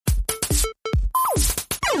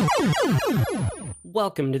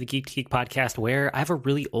Welcome to the Geek Geek podcast, where I have a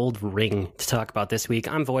really old ring to talk about this week.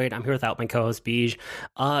 I'm Void. I'm here without my co-host Beej.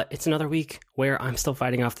 It's another week where I'm still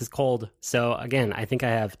fighting off this cold. So again, I think I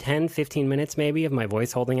have 10-15 minutes maybe of my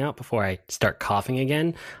voice holding out before I start coughing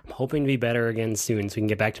again. I'm hoping to be better again soon so we can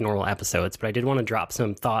get back to normal episodes. But I did want to drop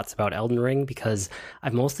some thoughts about Elden Ring because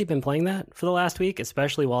I've mostly been playing that for the last week,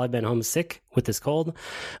 especially while I've been homesick with this cold.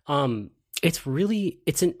 It's a really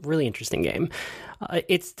interesting game.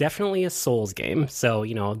 It's definitely a Souls game. So,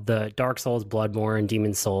 you know, the Dark Souls, Bloodborne,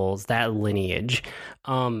 Demon Souls, that lineage.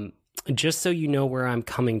 Just so you know where I'm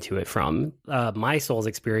coming to it from, my Souls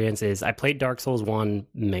experience is I played Dark Souls 1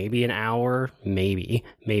 maybe an hour, maybe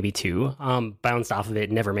 2, bounced off of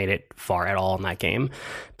it, never made it far at all in that game.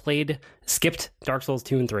 Skipped Dark Souls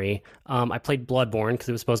 2 and 3. I played Bloodborne because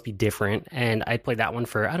it was supposed to be different, and I played that one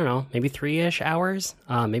for, I don't know, maybe 3-ish hours,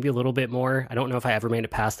 maybe a little bit more. I don't know if I ever made it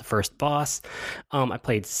past the first boss. I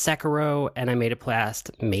played Sekiro, and I made it past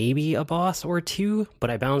maybe a boss or two, but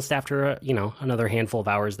I bounced after, another handful of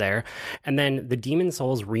hours there. And then the Demon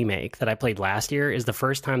Souls remake that I played last year is the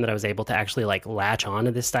first time that I was able to actually latch on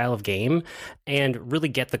to this style of game and really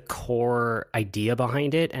get the core idea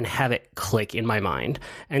behind it and have it click in my mind.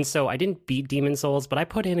 And so I didn't beat Demon Souls, but I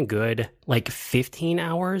put in a good 15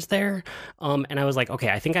 hours there. And I was like, okay,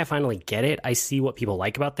 I think I finally get it. I see what people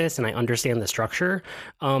like about this and I understand the structure.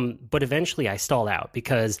 But eventually I stalled out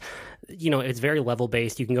because, it's very level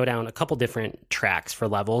based. You can go down a couple different tracks for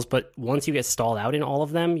levels, but once you get stalled out in all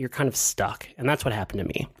of them, you're kind of stuck. And that's what happened to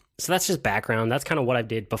me. So that's just background. That's kind of what I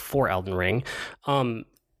did before Elden Ring.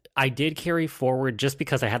 I did carry forward just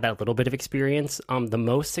because I had that little bit of experience. The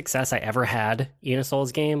most success I ever had in a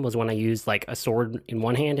Souls game was when I used a sword in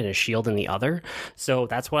one hand and a shield in the other. So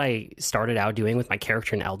that's what I started out doing with my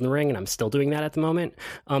character in Elden Ring, and I'm still doing that at the moment.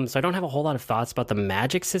 So I don't have a whole lot of thoughts about the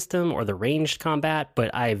magic system or the ranged combat,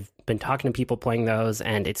 but I've been talking to people playing those,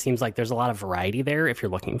 and it seems like there's a lot of variety there if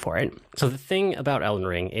you're looking for it. So the thing about Elden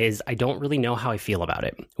Ring is I don't really know how I feel about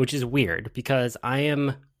it, which is weird because I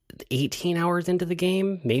am 18 hours into the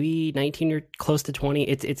game, maybe 19 or close to 20.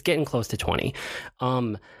 It's getting close to 20.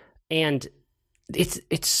 And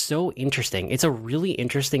it's so interesting. It's a really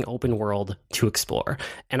interesting open world to explore.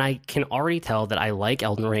 And I can already tell that I like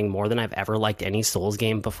Elden Ring more than I've ever liked any Souls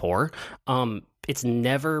game before. It's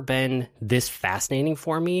never been this fascinating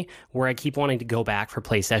for me where I keep wanting to go back for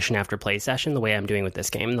play session after play session the way I'm doing with this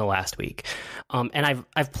game in the last week. And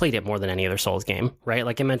I've played it more than any other Souls game, right?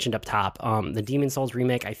 Like I mentioned up top, the Demon Souls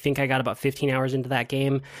remake, I think I got about 15 hours into that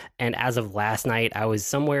game. And as of last night, I was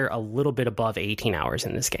somewhere a little bit above 18 hours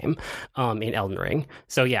in this game, in Elden Ring.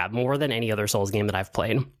 So yeah, more than any other Souls game that I've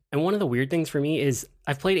played. And one of the weird things for me is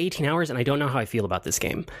I've played 18 hours and I don't know how I feel about this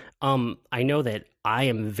game. I know that I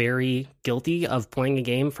am very guilty of playing a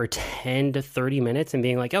game for 10 to 30 minutes and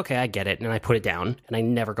being like, okay, I get it. And I put it down and I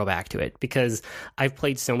never go back to it because I've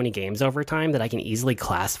played so many games over time that I can easily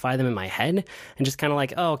classify them in my head and just kind of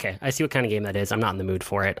like, oh, okay, I see what kind of game that is. I'm not in the mood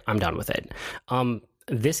for it. I'm done with it.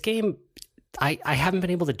 This game, I haven't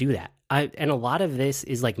been able to do that. And a lot of this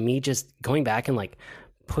is me just going back and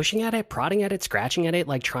pushing at it, prodding at it, scratching at it,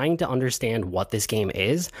 trying to understand what this game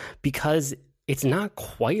is, because it's not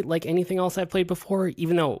quite like anything else I've played before,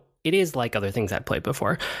 even though it is like other things I've played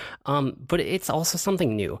before. But it's also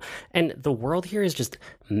something new. And the world here is just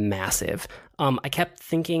massive. I kept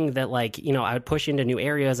thinking that I would push into new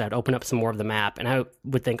areas, I'd open up some more of the map, and I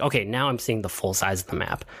would think, okay, now I'm seeing the full size of the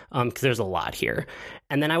map, because there's a lot here.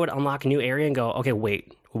 And then I would unlock a new area and go, okay,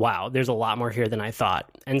 wait, wow, there's a lot more here than I thought.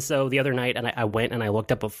 And so the other night, I went and I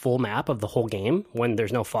looked up a full map of the whole game when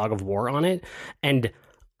there's no fog of war on it, and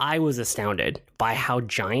I was astounded by how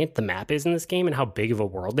giant the map is in this game and how big of a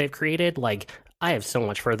world they've created. I have so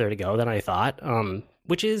much further to go than I thought,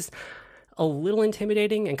 which is a little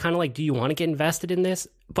intimidating and kind of do you want to get invested in this?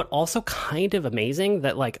 But also kind of amazing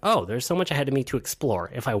that oh, there's so much ahead of me to explore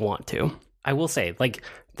if I want to. I will say,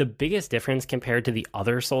 the biggest difference compared to the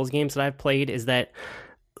other Souls games that I've played is that,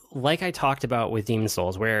 like I talked about with Demon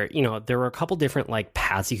Souls, where, there were a couple different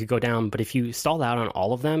paths you could go down, but if you stalled out on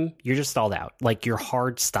all of them, you're just stalled out. You're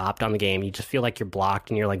hard stopped on the game. You just feel like you're blocked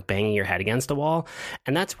and you're banging your head against a wall.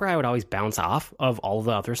 And that's where I would always bounce off of all of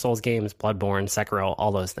the other Souls games, Bloodborne, Sekiro,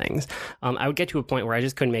 all those things. I would get to a point where I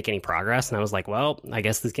just couldn't make any progress. And I was like, well, I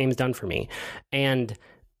guess this game's done for me. And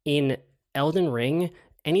in Elden Ring,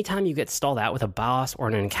 anytime you get stalled out with a boss or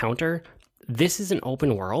an encounter, this is an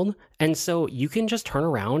open world, and so you can just turn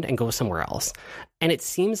around and go somewhere else. And it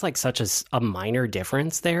seems like such a minor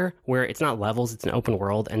difference there, where it's not levels, it's an open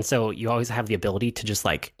world, and so you always have the ability to just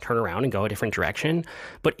turn around and go a different direction.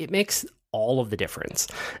 But it makes all of the difference.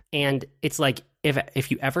 And it's like, if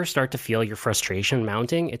you ever start to feel your frustration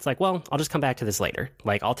mounting, it's like, well, I'll just come back to this later.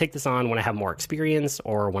 Like, I'll take this on when I have more experience,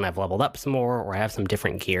 or when I've leveled up some more, or I have some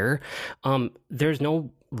different gear. There's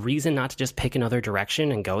no reason not to just pick another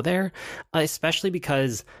direction and go there, especially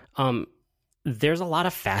because there's a lot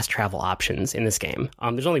of fast travel options in this game.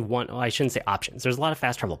 There's only one, well, I shouldn't say options. There's a lot of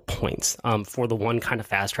fast travel points for the one kind of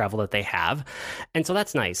fast travel that they have. And so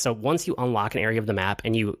that's nice. So once you unlock an area of the map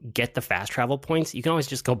and you get the fast travel points, you can always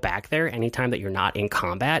just go back there anytime that you're not in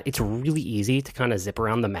combat. It's really easy to kind of zip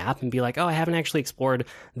around the map and be like, oh, I haven't actually explored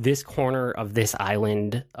this corner of this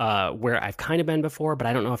island where I've kind of been before, but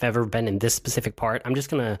I don't know if I've ever been in this specific part. I'm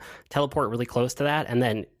just going to teleport really close to that and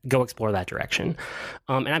then go explore that direction.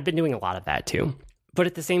 And I've been doing a lot of that too. But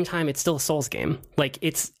at the same time, it's still a Souls game. Like,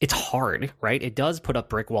 it's hard, right? It does put up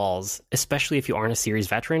brick walls, especially if you aren't a series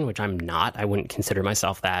veteran, which I'm not. I wouldn't consider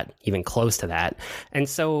myself that, even close to that. And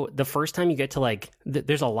so the first time you get to, like,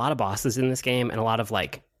 there's a lot of bosses in this game and a lot of,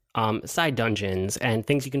 like, side dungeons and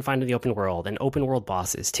things you can find in the open world, and open world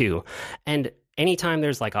bosses too. And anytime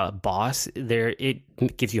there's like a boss there,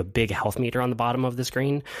 it gives you a big health meter on the bottom of the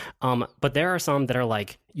screen. But there are some that are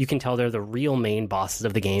like, you can tell they're the real main bosses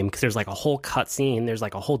of the game because there's like a whole cutscene, there's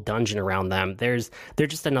like a whole dungeon around them. They're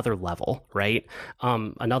just another level, right?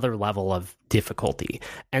 Another level of difficulty.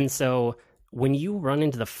 And so when you run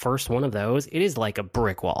into the first one of those, it is like a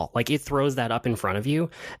brick wall. Like, it throws that up in front of you,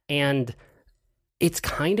 and it's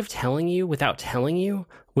kind of telling you without telling you,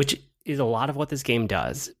 which is a lot of what this game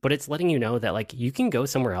does, but it's letting you know that, like, you can go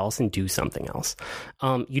somewhere else and do something else.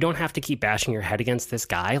 You don't have to keep bashing your head against this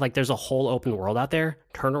guy. Like, there's a whole open world out there.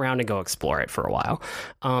 Turn around and go explore it for a while.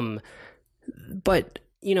 But,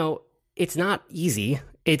 you know, it's not easy.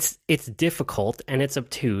 It's difficult and it's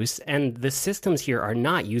obtuse, and the systems here are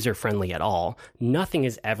not user-friendly at all. Nothing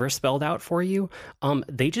is ever spelled out for you.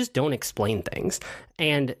 They just don't explain things.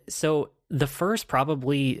 And so the first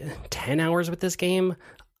probably 10 hours with this game,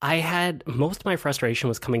 I had most of my frustration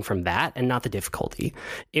was coming from that and not the difficulty.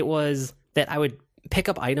 It was that I would pick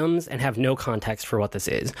up items and have no context for what this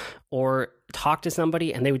is, or talk to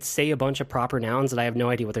somebody and they would say a bunch of proper nouns and I have no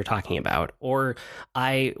idea what they're talking about. Or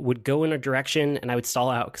I would go in a direction and I would stall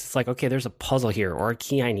out because it's like, okay, there's a puzzle here, or a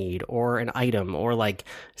key I need, or an item, or like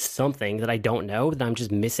something that I don't know, that I'm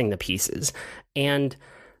just missing the pieces. And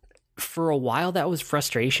for a while that was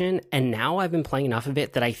frustration, and now I've been playing enough of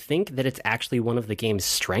it that I think that it's actually one of the game's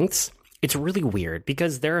strengths. It's really weird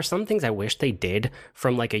because there are some things I wish they did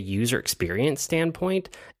from like a user experience standpoint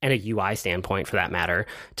and a UI standpoint for that matter,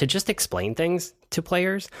 to just explain things to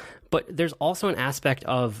players. But there's also an aspect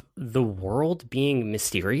of the world being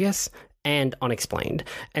mysterious and unexplained.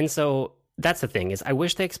 And so that's the thing, is I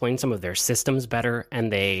wish they explained some of their systems better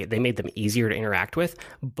and they made them easier to interact with.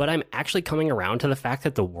 But I'm actually coming around to the fact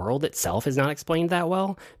that the world itself is not explained that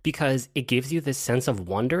well, because it gives you this sense of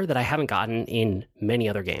wonder that I haven't gotten in many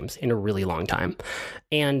other games in a really long time.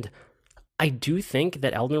 And I do think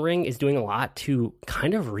that Elden Ring is doing a lot to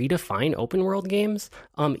kind of redefine open world games,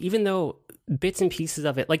 even though bits and pieces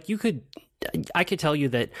of it, like I could tell you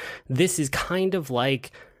that this is kind of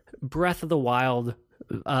like Breath of the Wild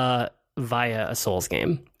via a Souls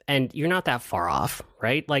game, and you're not that far off,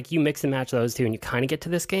 right? Like, you mix and match those two and you kind of get to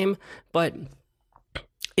this game, but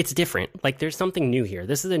it's different. Like, there's something new here.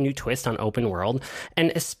 This is a new twist on open world,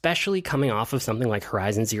 and especially coming off of something like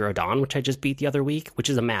Horizon Zero Dawn, which I just beat the other week, which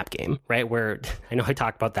is a map game, right? Where I know I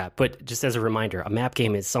talked about that, but just as a reminder, a map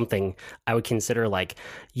game is something I would consider like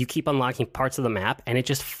you keep unlocking parts of the map and it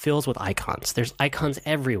just fills with icons. There's icons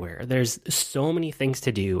everywhere. There's so many things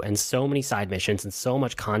to do and so many side missions and so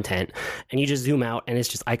much content, and you just zoom out and it's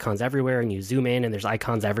just icons everywhere, and you zoom in and there's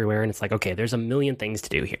icons everywhere, and it's like, okay, there's a million things to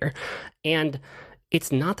do here. And it's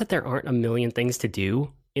not that there aren't a million things to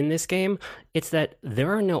do in this game. It's that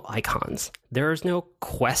there are no icons. There is no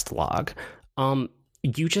quest log.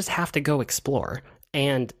 You just have to go explore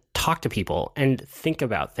and talk to people and think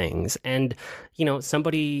about things. And, you know, an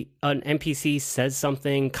NPC says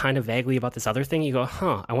something kind of vaguely about this other thing. You go,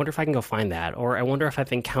 I wonder if I can go find that. Or I wonder if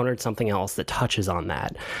I've encountered something else that touches on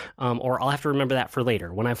that. Or I'll have to remember that for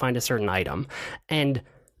later when I find a certain item. And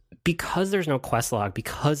because there's no quest log,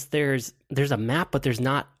 because there's a map, but there's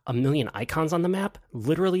not a million icons on the map.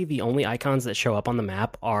 Literally, the only icons that show up on the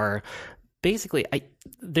map are basically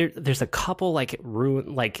there's a couple like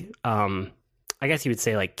I guess you would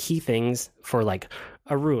say like key things for like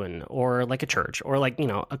a ruin or like a church or like, you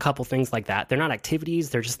know, a couple things like that. They're not activities,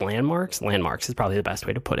 they're just landmarks. Landmarks is probably the best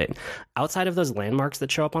way to put it. Outside of those landmarks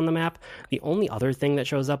that show up on the map, the only other thing that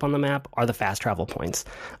shows up on the map are the fast travel points.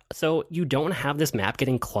 So you don't have this map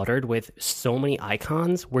getting cluttered with so many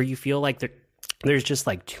icons where you feel like There's just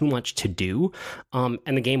like too much to do, and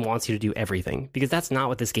the game wants you to do everything, because that's not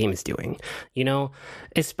what this game is doing, you know.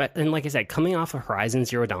 And like I said, coming off of Horizon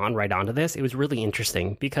Zero Dawn right onto this, it was really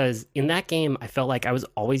interesting, because in that game I felt like I was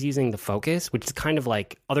always using the focus, which is kind of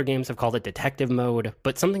like other games have called it detective mode,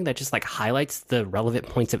 but something that just like highlights the relevant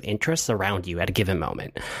points of interest around you at a given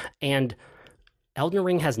moment. And Elden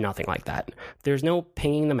Ring has nothing like that. There's no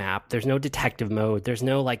pinging the map. There's no detective mode. There's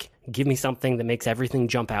no like, give me something that makes everything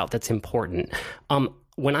jump out that's important.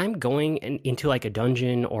 When I'm going into like a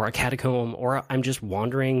dungeon or a catacomb, or I'm just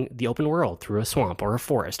wandering the open world through a swamp or a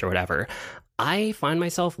forest or whatever, I find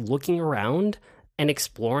myself looking around and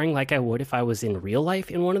exploring like I would if I was in real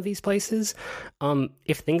life in one of these places.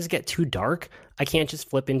 If things get too dark, I can't just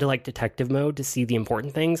flip into like detective mode to see the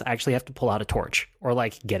important things. I actually have to pull out a torch or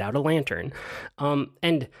like get out a lantern.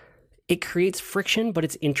 And it creates friction, but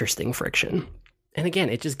it's interesting friction. And again,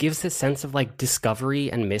 it just gives this sense of like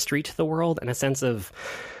discovery and mystery to the world, and a sense of,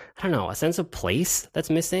 I don't know, a sense of place that's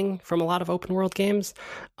missing from a lot of open world games.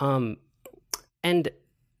 And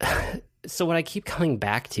so what I keep coming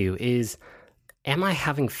back to is, am I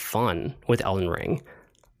having fun with Elden Ring?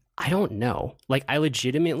 I don't know. Like, I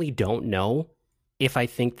legitimately don't know if I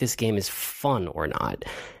think this game is fun or not.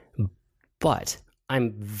 But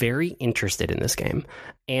I'm very interested in this game.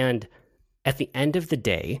 And at the end of the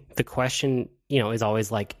day, the question, you know, is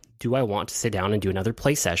always like, do I want to sit down and do another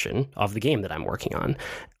play session of the game that I'm working on?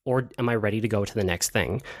 Or am I ready to go to the next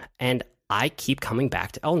thing? And I keep coming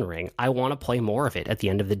back to Elden Ring. I want to play more of it at the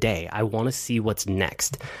end of the day. I want to see what's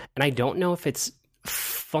next. And I don't know if it's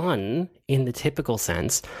fun in the typical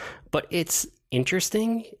sense, but it's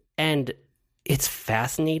interesting and it's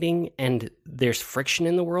fascinating, and there's friction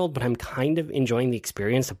in the world, but I'm kind of enjoying the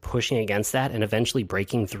experience of pushing against that and eventually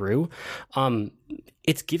breaking through.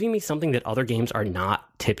 It's giving me something that other games are not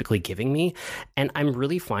typically giving me, and I'm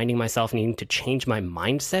really finding myself needing to change my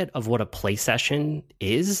mindset of what a play session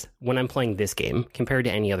is when I'm playing this game compared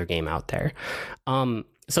to any other game out there.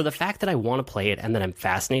 So the fact that I want to play it and that I'm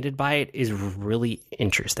fascinated by it is really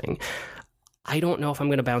interesting. I don't know if I'm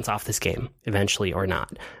going to bounce off this game eventually or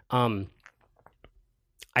not.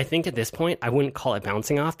 I think at this point, I wouldn't call it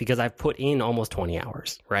bouncing off, because I've put in almost 20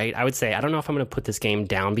 hours, right? I would say, I don't know if I'm going to put this game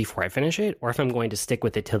down before I finish it, or if I'm going to stick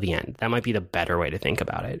with it till the end. That might be the better way to think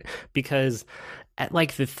about it, because at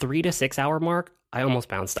like the 3 to 6 hour mark, I almost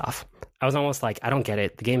bounced off. I was almost like, I don't get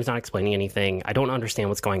it. The game's not explaining anything. I don't understand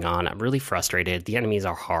what's going on. I'm really frustrated. The enemies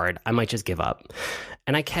are hard. I might just give up.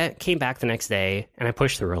 And I came back the next day and I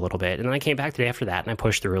pushed through a little bit. And then I came back the day after that and I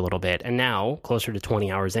pushed through a little bit. And now, closer to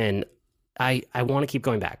 20 hours in, I want to keep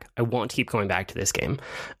going back. I want to keep going back to this game.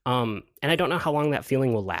 And I don't know how long that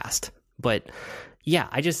feeling will last. But yeah,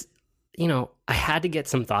 I just, you know, I had to get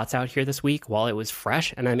some thoughts out here this week while it was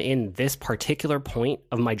fresh, and I'm in this particular point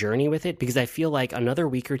of my journey with it, because I feel like another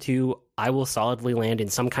week or two, I will solidly land in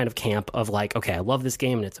some kind of camp of like, okay, I love this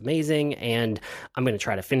game and it's amazing, and I'm going to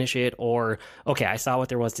try to finish it, or, okay, I saw what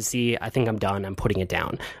there was to see, I think I'm done, I'm putting it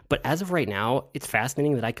down. But as of right now, it's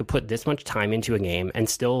fascinating that I could put this much time into a game and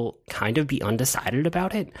still kind of be undecided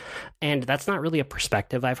about it. And that's not really a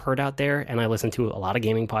perspective I've heard out there, and I listen to a lot of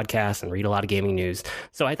gaming podcasts and read a lot of gaming news,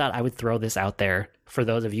 so I thought I would throw this out there for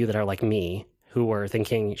those of you that are like me, who were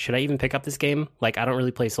thinking, should I even pick up this game? Like, I don't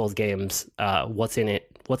really play Souls games. What's in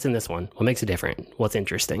it? What's in this one? What makes it different? What's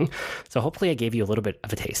interesting? So hopefully I gave you a little bit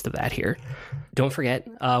of a taste of that here. Don't forget,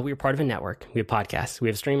 we are part of a network. We have podcasts. We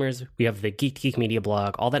have streamers. We have the Geek to Geek Media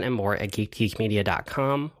blog, all that and more at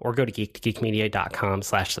geektogeekmedia.com, or go to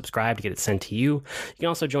geektogeekmedia.com/subscribe to get it sent to you. You can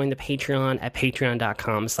also join the Patreon at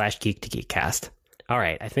patreon.com/geektogeekcast. All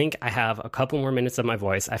right, I think I have a couple more minutes of my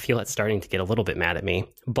voice. I feel it's starting to get a little bit mad at me,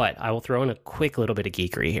 but I will throw in a quick little bit of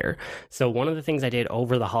geekery here. So one of the things I did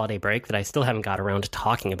over the holiday break that I still haven't got around to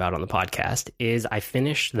talking about on the podcast is I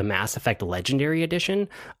finished the Mass Effect Legendary Edition,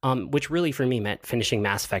 which really for me meant finishing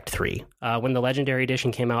Mass Effect 3. When the Legendary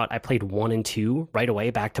Edition came out, I played 1 and 2 right away,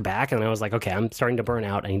 back to back, and I was like, okay, I'm starting to burn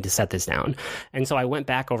out. I need to set this down. And so I went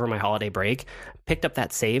back over my holiday break, picked up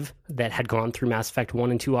that save that had gone through Mass Effect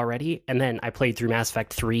 1 and 2 already, and then I played through Mass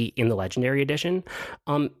Effect 3 in the Legendary Edition.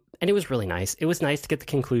 And it was really nice. It was nice to get the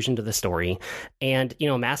conclusion to the story. And, you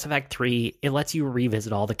know, Mass Effect 3, it lets you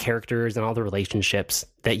revisit all the characters and all the relationships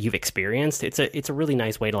that you've experienced. It's a really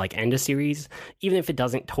nice way to like end a series, even if it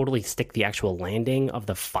doesn't totally stick the actual landing of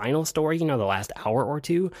the final story, you know, the last hour or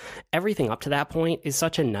two. Everything up to that point is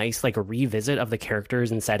such a nice like a revisit of the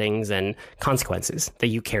characters and settings and consequences that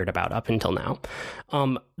you cared about up until now.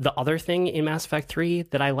 The other thing in Mass Effect 3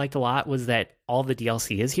 that I liked a lot was that all the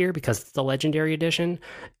DLC is here because it's the Legendary Edition,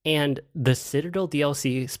 and the Citadel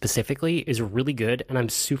DLC specifically is really good, and I'm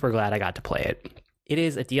super glad I got to play it. it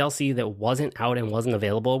is a DLC that wasn't out and wasn't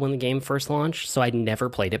available when the game first launched, so I'd never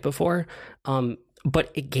played it before.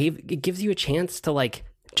 But it gives you a chance to like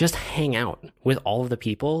just hang out with all of the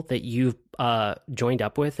people that you've joined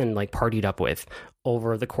up with and like partied up with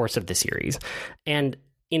over the course of the series. And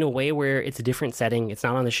in a way where it's a different setting, it's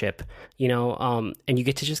not on the ship, and you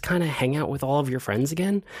get to just kind of hang out with all of your friends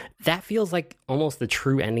again. That feels like almost the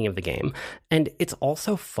true ending of the game. And it's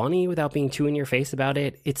also funny without being too in your face about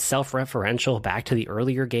it. It's self-referential back to the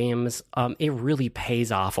earlier games. It really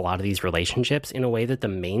pays off a lot of these relationships in a way that the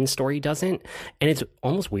main story doesn't. And it's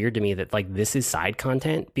almost weird to me that like this is side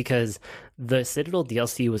content, because the Citadel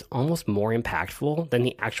DLC was almost more impactful than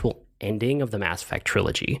the actual ending of the Mass Effect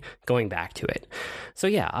trilogy, going back to it. So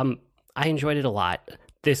yeah, I enjoyed it a lot.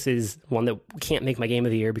 This is one that can't make my game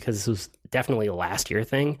of the year because this was definitely a last year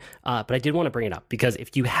thing, but I did want to bring it up because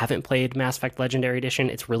if you haven't played Mass Effect Legendary Edition,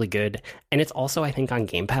 it's really good, and it's also, I think, on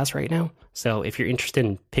Game Pass right now. So if you're interested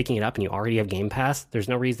in picking it up and you already have Game Pass, there's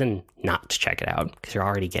no reason not to check it out because you're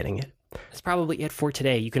already getting it. That's probably it for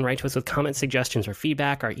today. You can write to us with comments, suggestions, or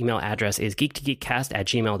feedback. Our email address is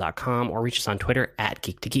geek2geekcast@gmail.com, or reach us on Twitter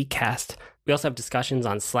 @geek2geekcast. We also have discussions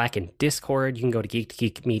on Slack and Discord. You can go to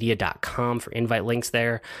geek2geekmedia.com for invite links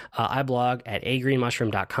there. I blog at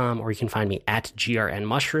agreenmushroom.com, or you can find me at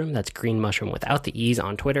grnmushroom. That's green mushroom without the E's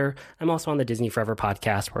on Twitter. I'm also on the Disney Forever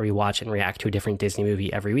podcast, where we watch and react to a different Disney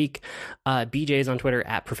movie every week. BJ is on Twitter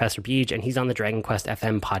at Professor Beej, and he's on the Dragon Quest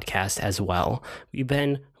FM podcast as well.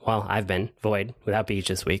 I've been Void without Beej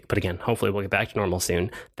this week, but again, hopefully we'll get back to normal soon.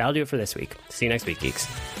 That'll do it for this week. See you next week, geeks.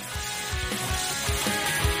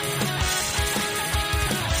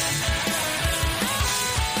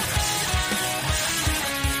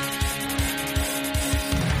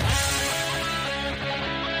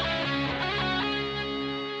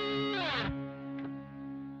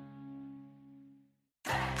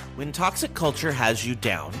 When toxic culture has you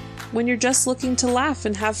down. When you're just looking to laugh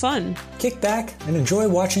and have fun. Kick back and enjoy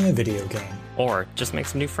watching a video game. Or just make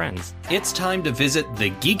some new friends. It's time to visit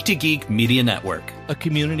the Geek to Geek Media Network, a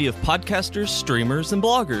community of podcasters, streamers, and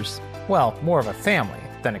bloggers. Well, more of a family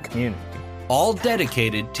than a community. All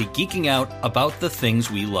dedicated to geeking out about the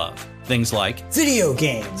things we love. Things like video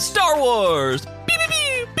games, Star Wars,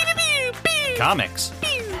 comics,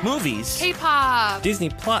 movies, K-pop, Disney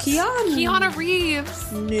Plus, Keanu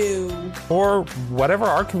Reeves, New, or whatever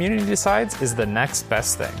our community decides is the next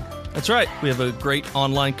best thing. That's right. We have a great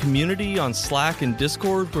online community on Slack and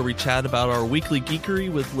Discord where we chat about our weekly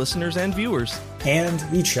geekery with listeners and viewers. And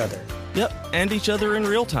each other. Yep, and each other in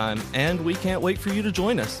real time, and we can't wait for you to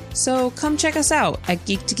join us. So come check us out at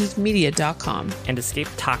geek2geekmedia.com. and escape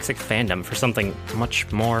toxic fandom for something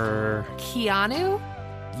much more... Keanu.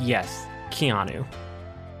 Yes, Keanu.